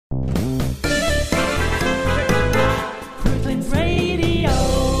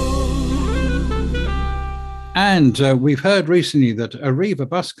And we've heard recently that Arriva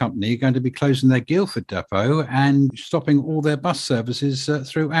Bus Company are going to be closing their Guildford depot and stopping all their bus services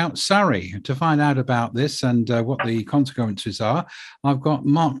throughout Surrey. To find out about this and what the consequences are, I've got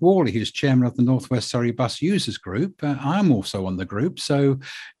Mark Worley, who's chairman of the North West Surrey Bus Users Group. I'm also on the group, so it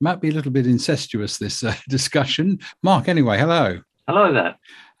might be a little bit incestuous, this discussion. Mark, anyway, hello. Hello there.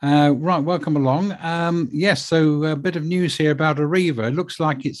 Right, welcome along. Yes, so a bit of news here about Arriva. It looks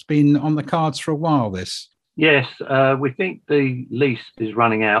like it's been on the cards for a while, this. Yes, we think the lease is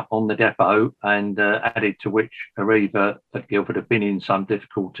running out on the depot, and added to which Arriva at Guildford have been in some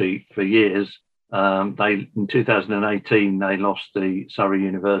difficulty for years. In 2018, they lost the Surrey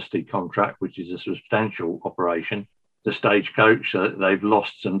University contract, which is a substantial operation. The Stagecoach, they've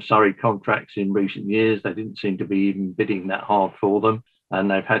lost some Surrey contracts in recent years. They didn't seem to be even bidding that hard for them, and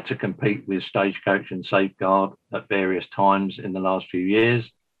they've had to compete with Stagecoach and Safeguard at various times in the last few years.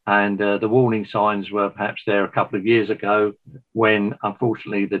 And the warning signs were perhaps there a couple of years ago when,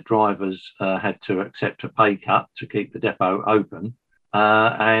 unfortunately, the drivers had to accept a pay cut to keep the depot open.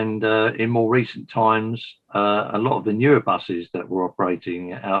 And in more recent times, a lot of the newer buses that were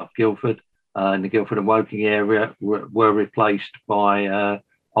operating out of Guildford, in the Guildford and Woking area, were replaced by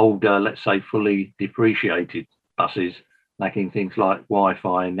older, let's say, fully depreciated buses, lacking things like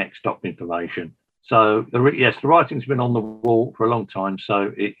Wi-Fi and next stop information. So, yes, the writing's been on the wall for a long time,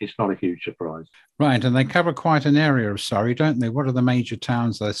 so it's not a huge surprise. Right, and they cover quite an area of Surrey, don't they? What are the major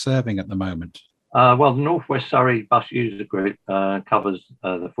towns they're serving at the moment? Well, the North West Surrey Bus User Group covers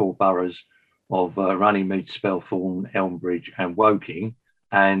the four boroughs of Runnymede, Spelthorne, Elmbridge and Woking.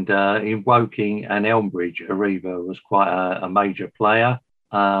 And in Woking and Elmbridge, Arriva was quite a major player.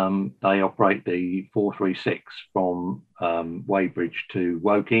 They operate the 436 from Weybridge to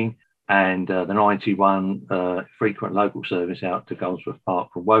Woking, and the 91 frequent local service out to Goldsworth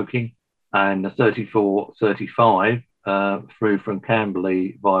Park from Woking, and the 3435 through from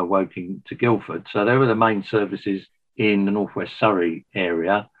Camberley via Woking to Guildford. So they were the main services in the North West Surrey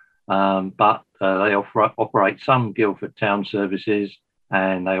area, but they operate some Guildford town services,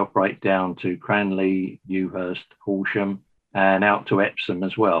 and they operate down to Cranley, Newhurst, Horsham, and out to Epsom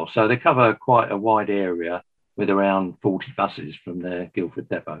as well. So they cover quite a wide area with around 40 buses from their Guildford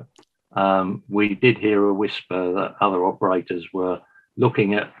depot. We did hear a whisper that other operators were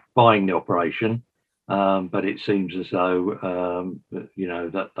looking at buying the operation, but it seems as though,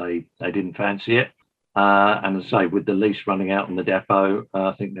 that they didn't fancy it. And as I say, with the lease running out on the depot,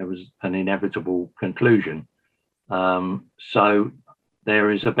 I think there was an inevitable conclusion. So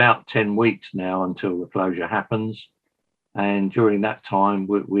there is about 10 weeks now until the closure happens. And during that time,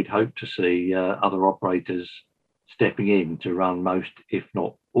 we'd hope to see other operators stepping in to run most, if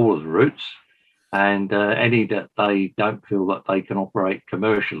not all of the routes. And any that they don't feel that they can operate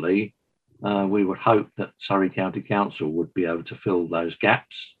commercially, we would hope that Surrey County Council would be able to fill those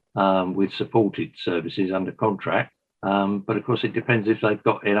gaps with supported services under contract. But of course, it depends if they've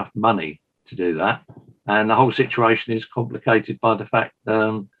got enough money to do that. And the whole situation is complicated by the fact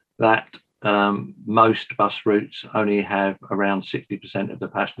that most bus routes only have around 60% of the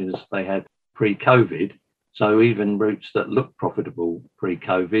passengers they had pre-COVID. So even routes that look profitable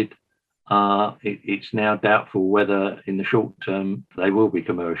pre-COVID, it's now doubtful whether in the short term they will be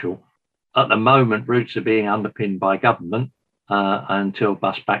commercial. At the moment, routes are being underpinned by government until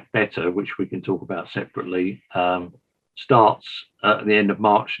Bus Back Better, which we can talk about separately, starts at the end of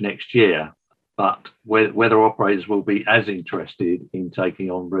March next year. But whether operators will be as interested in taking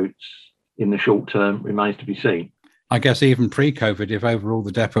on routes in the short term remains to be seen. I guess even pre-COVID, if overall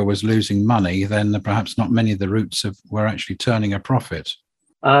the depot was losing money, then perhaps not many of the routes were actually turning a profit.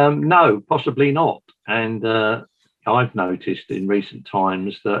 No, possibly not. And I've noticed in recent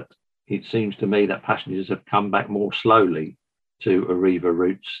times that it seems to me that passengers have come back more slowly to Arriva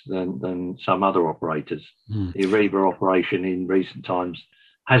routes than some other operators. The Arriva operation in recent times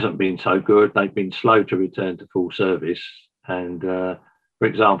hasn't been so good. They've been slow to return to full service. And for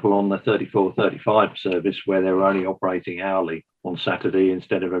example, on the 3435 service, where they were only operating hourly on Saturday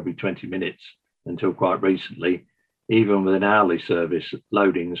instead of every 20 minutes until quite recently, even with an hourly service,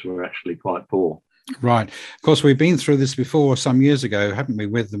 loadings were actually quite poor. Right. Of course, we've been through this before some years ago, haven't we,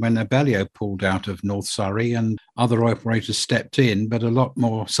 with when Abellio pulled out of North Surrey and other operators stepped in, but a lot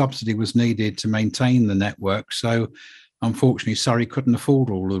more subsidy was needed to maintain the network. So unfortunately, Surrey couldn't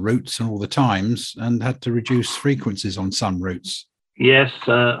afford all the routes and all the times and had to reduce frequencies on some routes. Yes,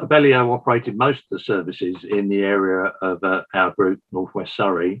 Abellio operated most of the services in the area of our group, North West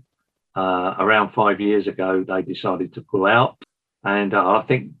Surrey. Around 5 years ago, they decided to pull out. And I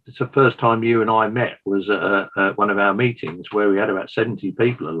think it's the first time you and I met was at one of our meetings where we had about 70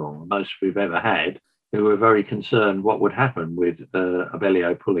 people along, the most we've ever had. who were very concerned what would happen with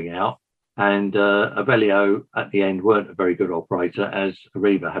Abellio pulling out. And Abellio at the end weren't a very good operator, as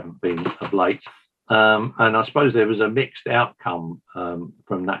Arriva haven't been of late. And I suppose there was a mixed outcome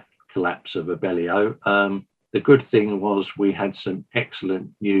from that collapse of Abellio. The good thing was we had some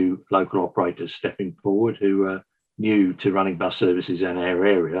excellent new local operators stepping forward who were new to running bus services in our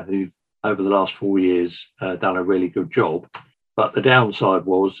area, who over the last 4 years done a really good job. But the downside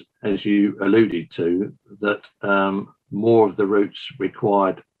was, as you alluded to, that more of the routes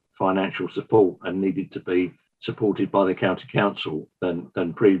required financial support and needed to be supported by the county council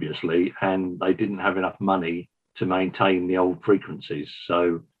than previously, and they didn't have enough money to maintain the old frequencies.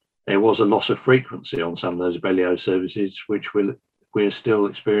 So there was a loss of frequency on some of those Abellio services, which we're still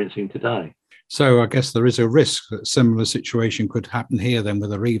experiencing today. So I guess there is a risk that a similar situation could happen here then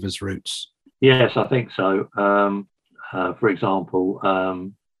with Arriva's routes. Yes, I think so. For example,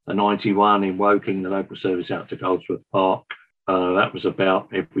 the 91 in Woking, the local service out to Goldsworth Park, that was about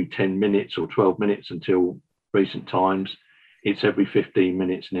every 10 minutes or 12 minutes until recent times. It's every 15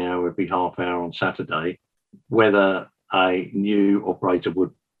 minutes now, every half hour on Saturday. Whether a new operator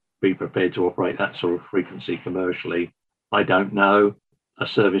would be prepared to operate that sort of frequency commercially, I don't know. A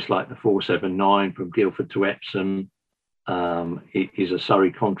service like the 479 from Guildford to Epsom, it is a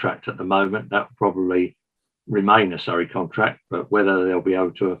Surrey contract at the moment. That will probably remain a Surrey contract, but whether they'll be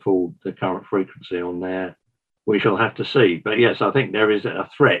able to afford the current frequency on there, we shall have to see. But yes, I think there is a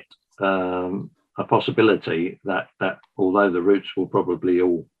threat, a possibility that although the routes will probably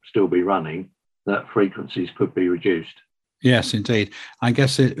all still be running, that frequencies could be reduced. Yes, indeed. I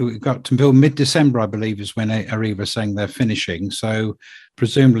guess we got until mid-December, I believe, is when Arriva saying they're finishing. So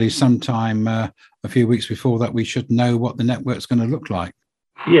presumably sometime a few weeks before that, we should know what the network's going to look like.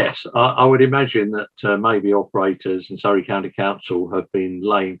 Yes, I would imagine that maybe operators and Surrey County Council have been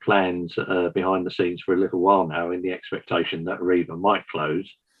laying plans behind the scenes for a little while now in the expectation that Arriva might close.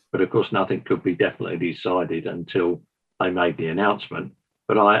 But of course, nothing could be definitely decided until they made the announcement.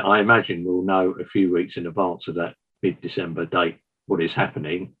 But I imagine we'll know a few weeks in advance of that mid-December date what is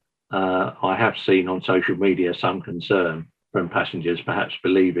happening. I have seen on social media some concern from passengers perhaps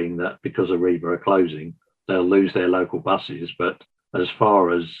believing that because Arriva are closing, they'll lose their local buses. But as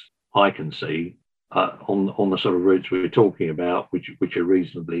far as I can see, on the sort of routes we're talking about, which are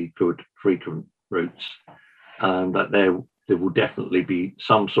reasonably good, frequent routes, that there will definitely be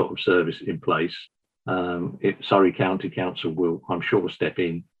some sort of service in place. Surrey County Council will, I'm sure, step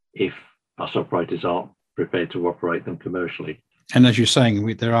in if bus operators aren't prepared to operate them commercially. And as you're saying,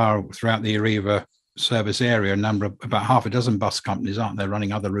 there are throughout the Arriva service area a number of about half a dozen bus companies, aren't there,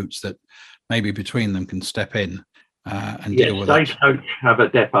 running other routes that maybe between them can step in and deal with it. Stagecoach have a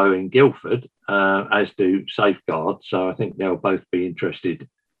depot in Guildford, as do Safeguard. So I think they'll both be interested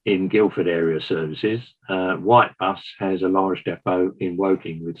in Guildford area services. White Bus has a large depot in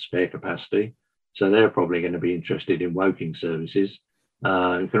Woking with spare capacity. So they're probably going to be interested in Woking services.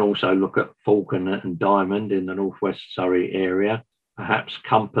 You can also look at Falcon and Diamond in the northwest Surrey area, perhaps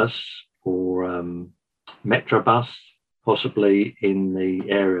Compass or Metrobus, possibly in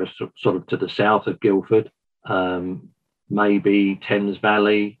the area sort of to the south of Guildford, maybe Thames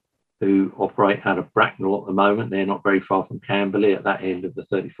Valley, who operate out of Bracknell at the moment. They're not very far from Camberley at that end of the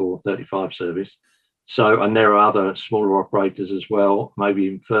 34-35 service. So, and there are other smaller operators as well, maybe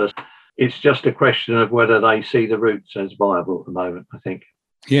even First. It's just a question of whether they see the routes as viable at the moment, I think.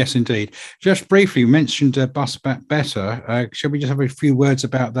 Yes, indeed. Just briefly, you mentioned Bus Back Better. Shall we just have a few words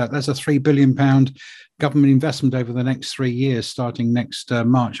about that? That's a £3 billion government investment over the next 3 years, starting next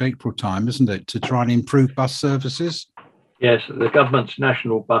March, April time, isn't it, to try and improve bus services? Yes, the government's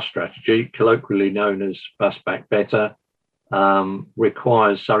national bus strategy, colloquially known as Bus Back Better,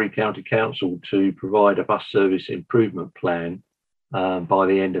 requires Surrey County Council to provide a bus service improvement plan by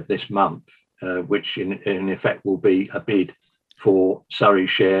the end of this month, which in effect will be a bid for Surrey's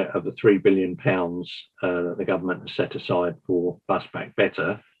share of the £3 billion that the government has set aside for Bus Back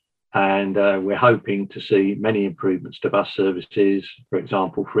Better. And we're hoping to see many improvements to bus services, for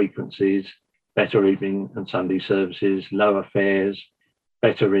example, frequencies, better evening and Sunday services, lower fares,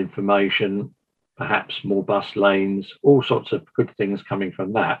 better information, perhaps more bus lanes, all sorts of good things coming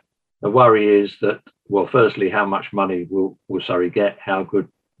from that. The worry is that, well, firstly, how much money will Surrey get? How good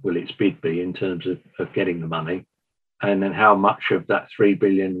will its bid be in terms of getting the money? And then how much of that $3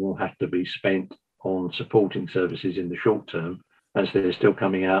 billion will have to be spent on supporting services in the short term, as they're still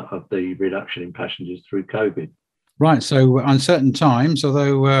coming out of the reduction in passengers through COVID. Right. So uncertain times,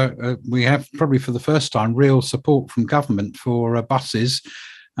 although we have probably for the first time real support from government for buses,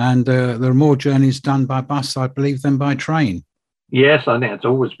 and there are more journeys done by bus, I believe, than by train. Yes, I think it's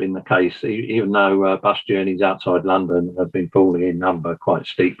always been the case, even though bus journeys outside London have been falling in number quite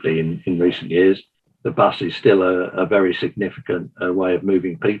steeply in recent years. The bus is still a very significant way of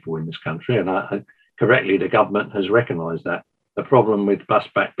moving people in this country. And correctly, the government has recognised that. The problem with Bus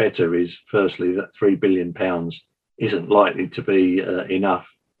Back Better is, firstly, that £3 billion isn't likely to be enough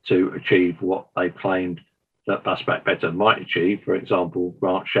to achieve what they claimed that Bus Back Better might achieve. For example,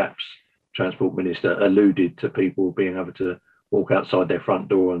 Grant Shapps, Transport Minister, alluded to people being able to walk outside their front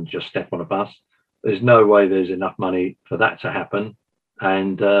door and just step on a bus. There's no way there's enough money for that to happen.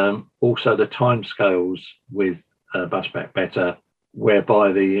 And also the timescales with Bus Back Better,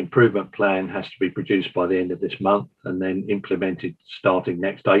 whereby the improvement plan has to be produced by the end of this month and then implemented starting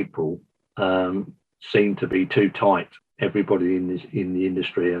next April, seem to be too tight. Everybody in the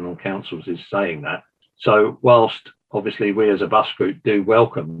industry and on councils is saying that. So whilst obviously we as a bus group do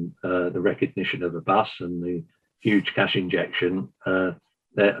welcome the recognition of the bus and the huge cash injection,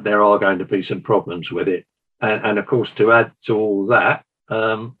 there are going to be some problems with it. And of course, to add to all that,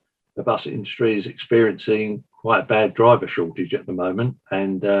 the bus industry is experiencing quite a bad driver shortage at the moment.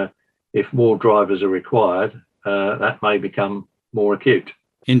 And if more drivers are required, that may become more acute.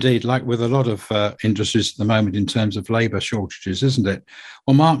 Indeed, like with a lot of industries at the moment in terms of labour shortages, isn't it?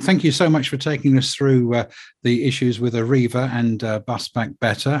 Well, Mark, thank you so much for taking us through the issues with Arriva and Bus Back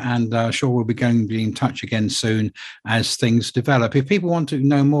Better, and sure we'll be going to be in touch again soon as things develop. If people want to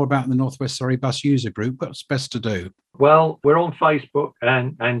know more about the North West Surrey Bus User Group, what's best to do? Well, we're on Facebook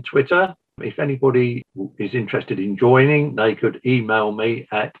and Twitter. If anybody is interested in joining, they could email me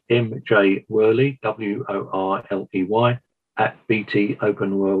at mjworley, WORLEY, at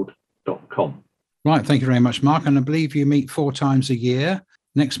btopenworld.com. Right, thank you very much, Mark. And I believe you meet 4 times a year.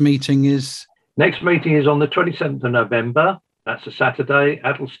 Next meeting is on the 27th of November. That's a Saturday,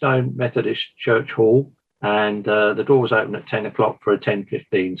 Addlestone Methodist Church Hall. And the doors open at 10 o'clock for a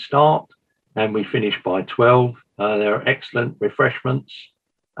 10:15 start. And we finish by 12. There are excellent refreshments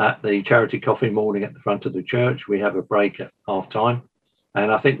at the charity coffee morning at the front of the church. We have a break at half time. And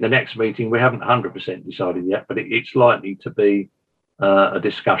I think the next meeting, we haven't 100% decided yet, but it's likely to be a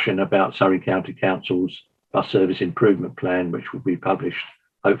discussion about Surrey County Council's bus service improvement plan, which will be published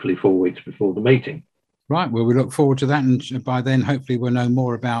hopefully 4 weeks before the meeting. Right. Well, we look forward to that. And by then, hopefully, we'll know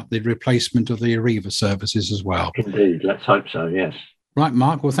more about the replacement of the Arriva services as well. Indeed. Let's hope so, yes. Right,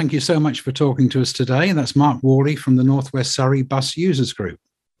 Mark. Well, thank you so much for talking to us today. And that's Mark Worley from the North West Surrey Bus Users Group.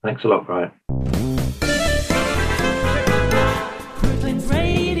 Thanks a lot, Brian.